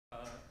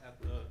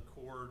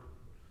board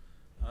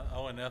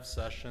ONF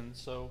session.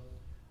 So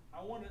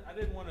I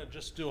didn't want to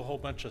just do a whole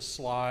bunch of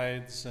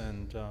slides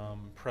and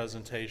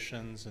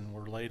presentations, and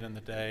we're late in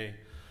the day.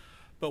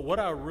 But what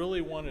I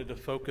really wanted to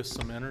focus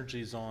some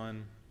energies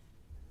on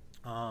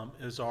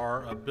is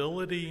our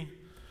ability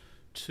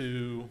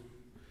to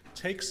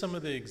take some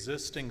of the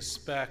existing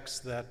specs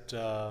that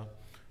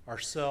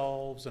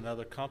ourselves and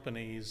other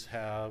companies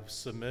have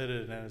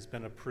submitted and has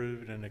been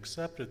approved and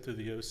accepted through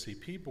the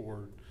OCP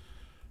board,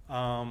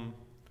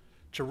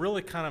 to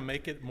really kind of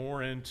make it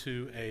more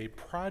into a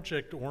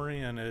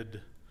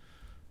project-oriented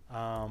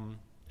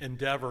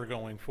endeavor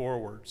going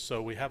forward.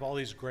 So we have all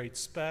these great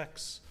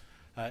specs.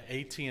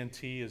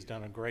 AT&T has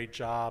done a great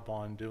job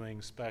on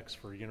doing specs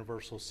for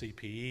universal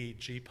CPE,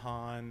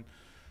 GPON.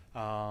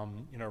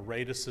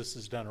 Radisys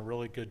has done a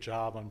really good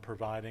job on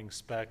providing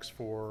specs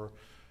for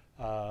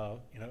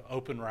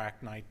Open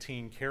Rack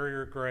 19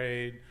 carrier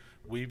grade.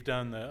 We've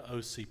done the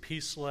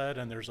OCP sled,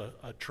 and there's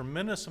a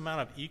tremendous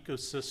amount of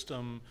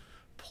ecosystem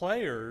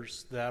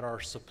players that are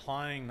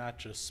supplying not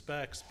just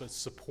specs, but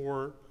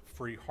support,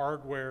 free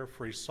hardware,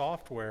 free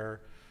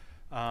software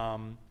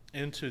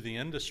into the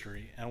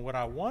industry. And what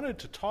I wanted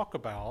to talk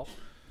about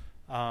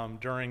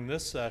during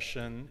this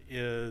session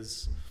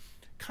is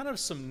kind of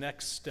some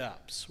next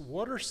steps.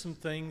 What are some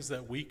things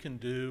that we can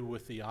do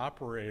with the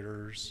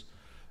operators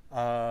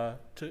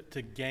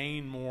to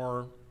gain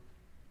more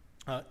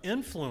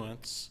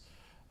influence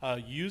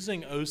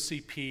using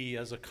OCP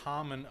as a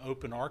common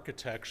open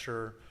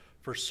architecture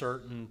for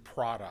certain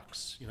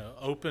products?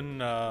 Open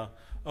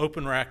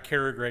Rack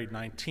Carrier Grade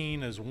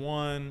 19 is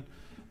one,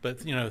 but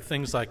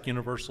things like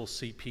universal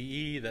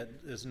CPE that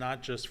is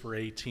not just for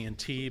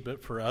AT&T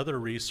but for other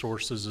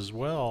resources as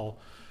well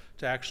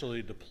to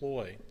actually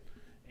deploy.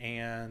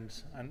 And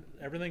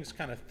everything's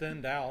kind of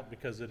thinned out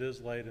because it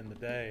is late in the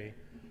day.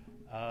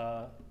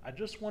 I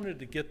just wanted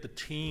to get the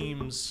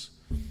teams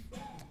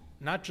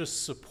not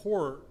just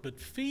support but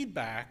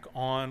feedback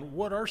on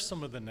what are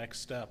some of the next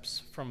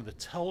steps from the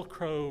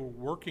telco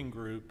working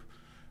group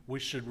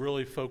we should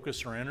really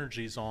focus our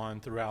energies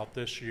on throughout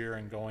this year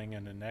and going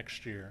into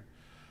next year.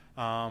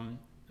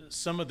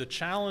 Some of the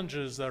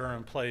challenges that are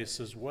in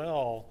place as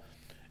well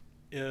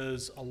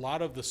is a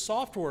lot of the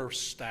software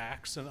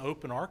stacks and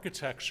open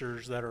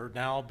architectures that are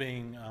now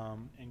being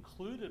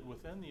included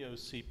within the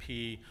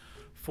OCP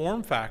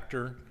form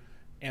factor.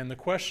 And the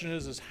question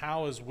is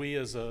how as we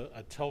as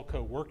a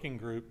telco working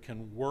group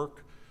can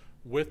work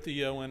with the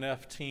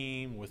ONF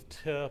team, with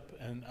TIP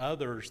and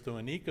others through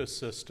an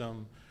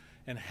ecosystem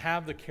and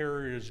have the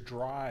carriers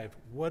drive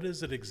what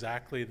is it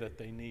exactly that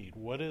they need?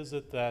 What is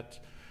it that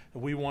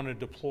we want to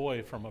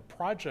deploy from a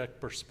project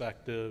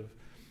perspective,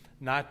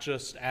 not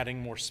just adding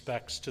more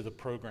specs to the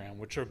program,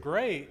 which are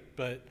great,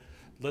 but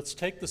let's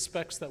take the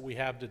specs that we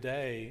have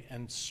today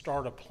and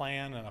start a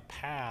plan and a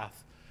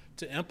path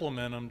to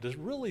implement them to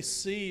really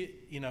see,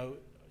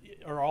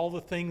 are all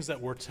the things that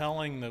we're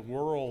telling the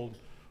world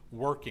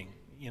working?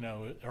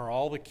 Are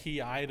all the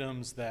key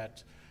items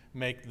that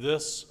make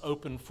this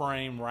open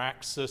frame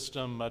rack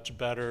system much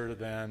better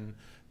than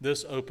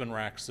this open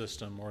rack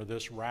system or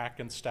this rack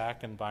and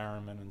stack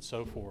environment and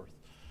so forth?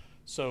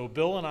 So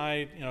Bill and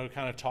I,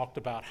 kind of talked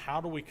about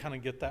how do we kind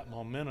of get that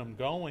momentum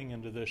going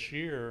into this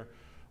year,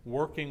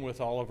 working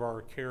with all of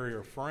our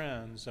carrier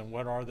friends, and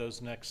what are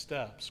those next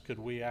steps? Could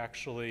we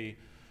actually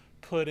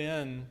put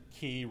in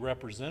key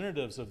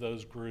representatives of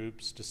those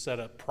groups to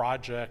set up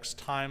projects,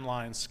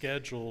 timelines,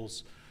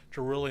 schedules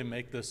to really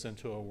make this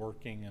into a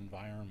working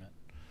environment?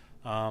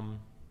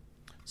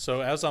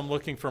 So as I'm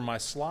looking for my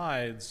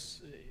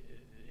slides,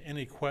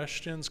 any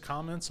questions,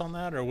 comments on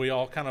that? Or we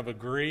all kind of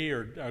agree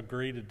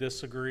to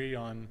disagree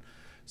on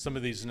some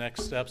of these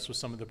next steps with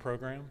some of the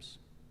programs?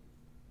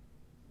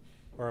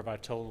 Or have I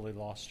totally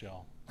lost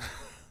y'all?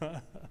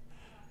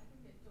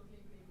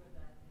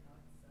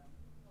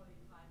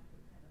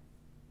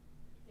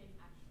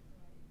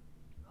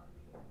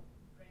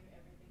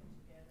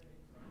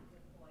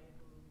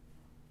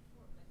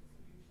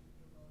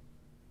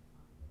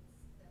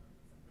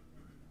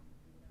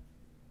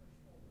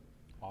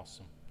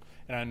 Awesome.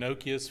 And I know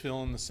Nokia is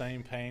feeling the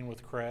same pain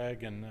with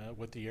Craig and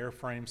with the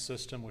airframe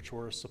system, which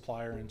we're a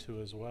supplier into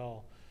as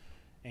well.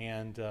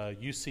 And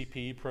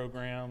UCP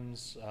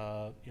programs,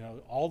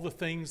 all the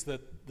things that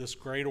this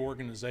great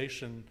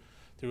organization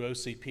through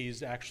OCP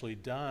has actually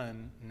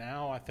done,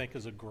 now I think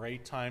is a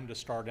great time to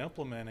start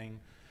implementing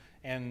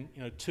and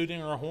tooting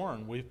our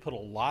horn. We've put a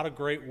lot of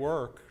great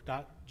work,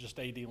 not just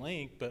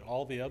ADLink, but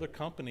all the other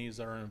companies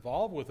that are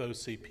involved with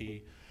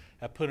OCP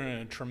have put in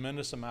a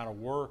tremendous amount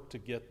of work to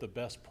get the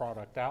best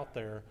product out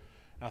there.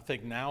 And I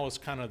think now is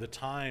kind of the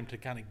time to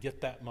kind of get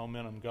that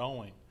momentum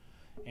going.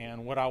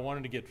 And what I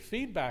wanted to get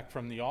feedback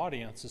from the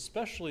audience,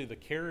 especially the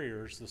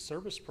carriers, the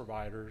service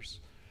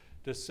providers,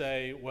 to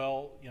say,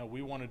 well,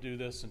 we want to do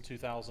this in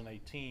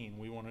 2018.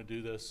 We want to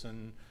do this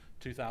in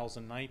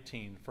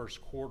 2019,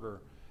 first quarter.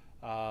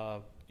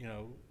 Kind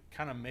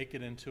of make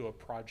it into a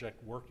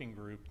project working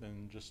group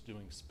than just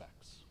doing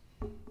specs.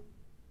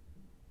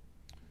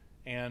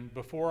 And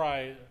before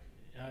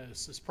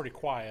it's pretty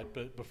quiet,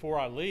 but before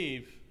I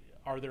leave,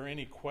 are there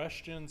any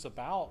questions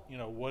about,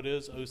 what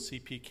is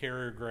OCP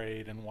carrier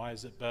grade and why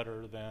is it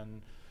better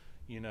than,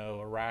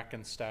 a rack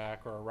and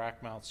stack or a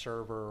rack mount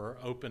server or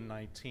Open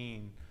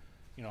 19?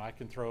 I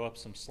can throw up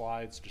some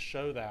slides to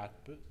show that,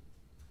 but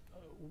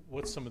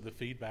what's some of the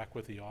feedback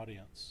with the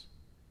audience?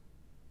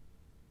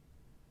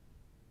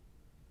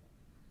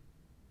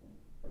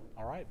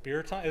 All right,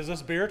 beer time. Is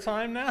this beer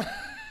time now?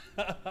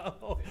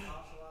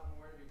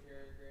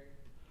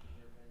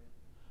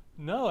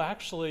 No,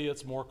 actually,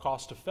 it's more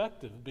cost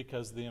effective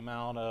because the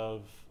amount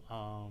of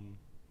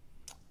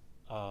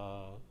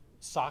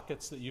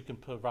sockets that you can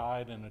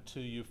provide in a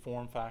 2U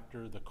form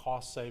factor, the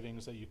cost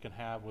savings that you can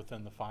have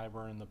within the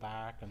fiber in the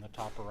back and the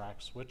top of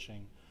rack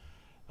switching,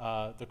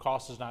 the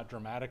cost is not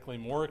dramatically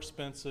more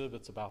expensive,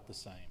 it's about the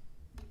same.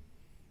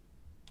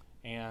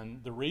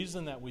 And the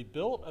reason that we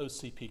built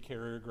OCP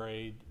carrier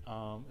grade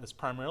is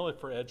primarily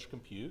for edge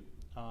compute.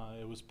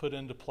 It was put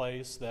into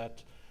place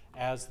that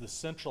as the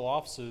central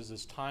offices,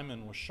 as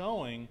Timon was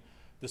showing,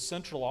 the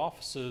central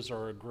offices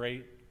are a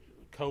great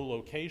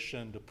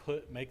co-location to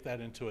make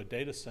that into a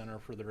data center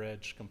for their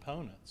edge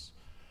components.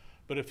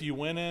 But if you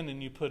went in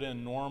and you put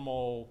in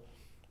normal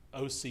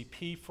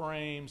OCP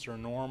frames or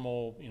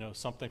normal,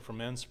 something from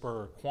Inspur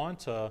or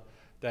Quanta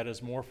that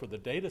is more for the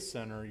data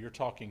center, you're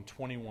talking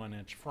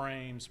 21-inch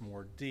frames,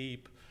 more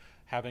deep,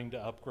 having to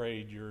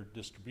upgrade your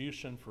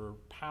distribution for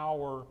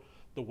power.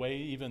 The way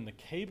even the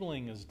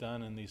cabling is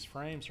done in these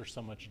frames are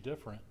so much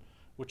different,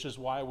 which is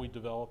why we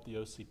developed the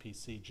OCP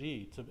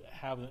CG, to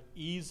have an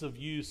ease of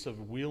use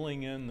of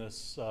wheeling in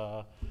this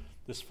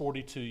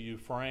 42U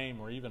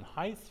frame or even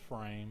height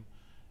frame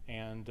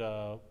and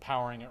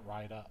powering it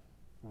right up,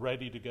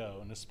 ready to go.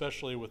 And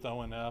especially with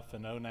ONF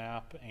and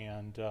ONAP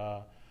and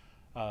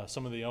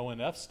some of the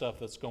ONF stuff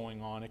that's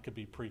going on, it could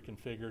be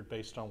pre-configured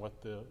based on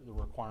what the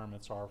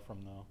requirements are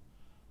from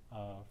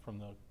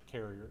the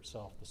carrier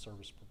itself, the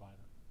service provider.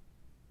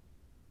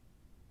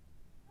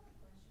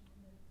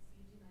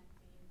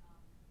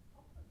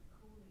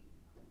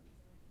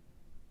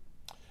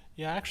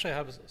 Yeah, actually I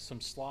have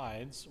some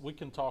slides. We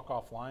can talk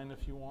offline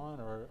if you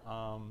want,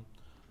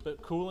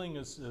 but cooling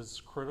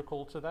is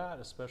critical to that,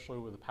 especially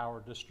with the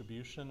power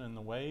distribution. And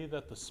the way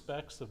that the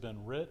specs have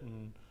been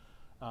written,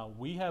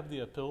 we have the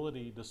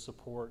ability to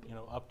support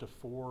up to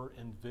 4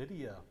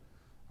 NVIDIA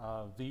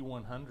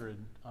V100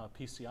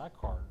 PCI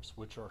cards,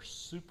 which are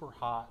super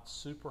hot,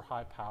 super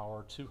high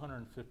power,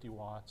 250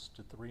 watts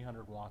to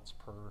 300 watts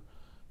per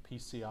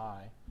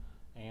PCI.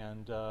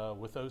 And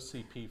with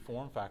OCP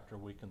form factor,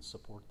 we can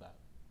support that.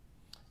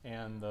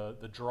 And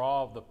the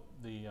draw of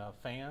the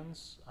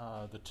fans,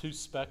 the 2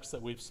 specs that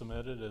we've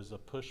submitted is a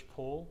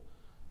push-pull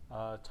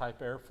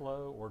type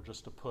airflow or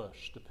just a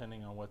push,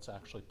 depending on what's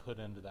actually put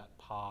into that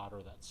pod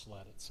or that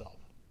sled itself.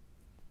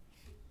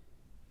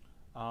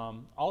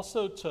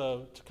 Also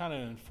to kind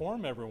of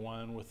inform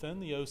everyone, within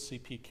the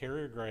OCP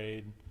carrier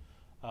grade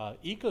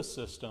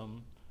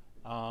ecosystem,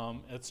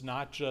 it's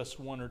not just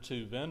 1 or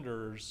 2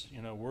 vendors.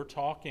 We're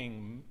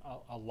talking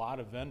a lot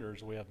of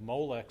vendors. We have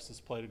Molex that's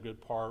played a good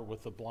part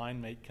with the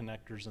blind mate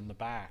connectors in the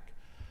back.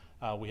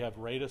 We have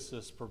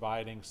Radisys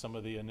providing some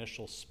of the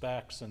initial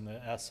specs and the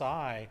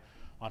SI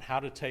on how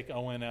to take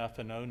ONF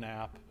and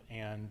ONAP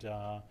and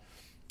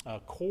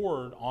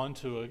cord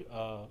onto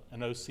an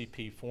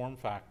OCP form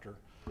factor.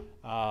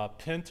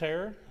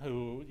 Pentair,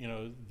 who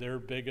their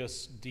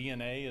biggest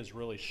DNA is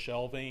really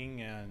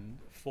shelving and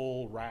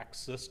full rack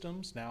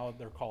systems. Now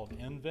they're called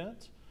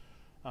nVent.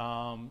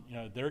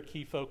 Their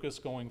key focus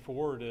going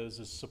forward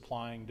is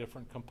supplying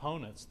different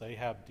components. They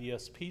have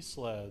DSP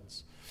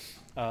sleds,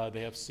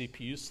 they have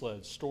CPU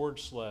sleds,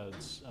 storage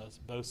sleds,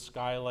 both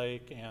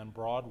Skylake and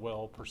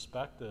Broadwell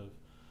perspective.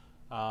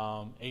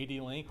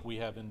 ADLink, we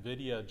have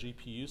NVIDIA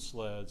GPU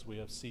sleds, we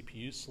have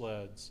CPU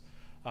sleds.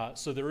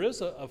 So there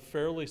is a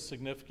fairly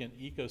significant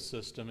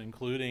ecosystem,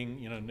 including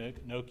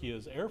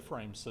Nokia's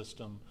airframe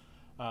system,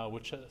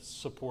 which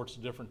supports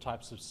different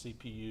types of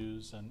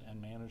CPUs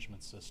and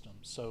management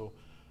systems. So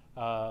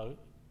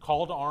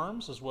call to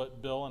arms is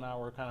what Bill and I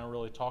were kind of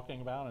really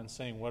talking about and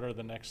saying what are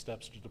the next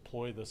steps to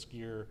deploy this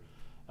gear,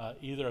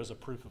 either as a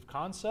proof of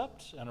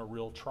concept and a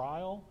real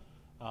trial,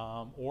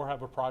 or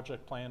have a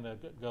project plan to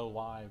go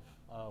live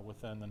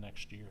within the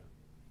next year.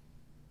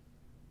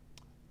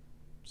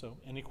 So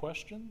any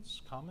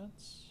questions,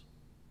 comments?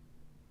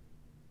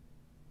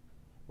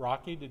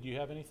 Rocky, did you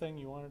have anything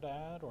you wanted to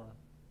add, or?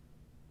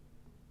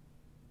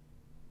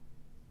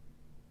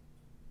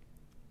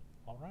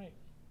 All right.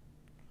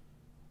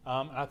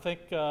 I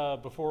think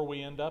before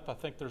we end up, I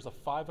think there's a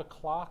 5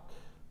 o'clock,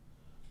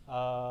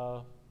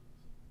 I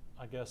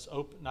guess,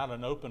 not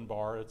an open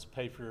bar, it's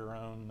pay for your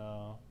own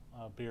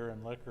beer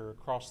and liquor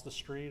across the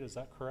street, is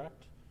that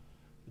correct?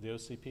 The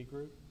OCP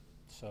group?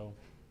 So,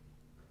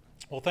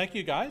 well, thank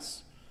you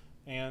guys,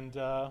 and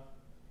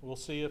we'll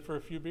see you for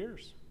a few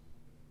beers.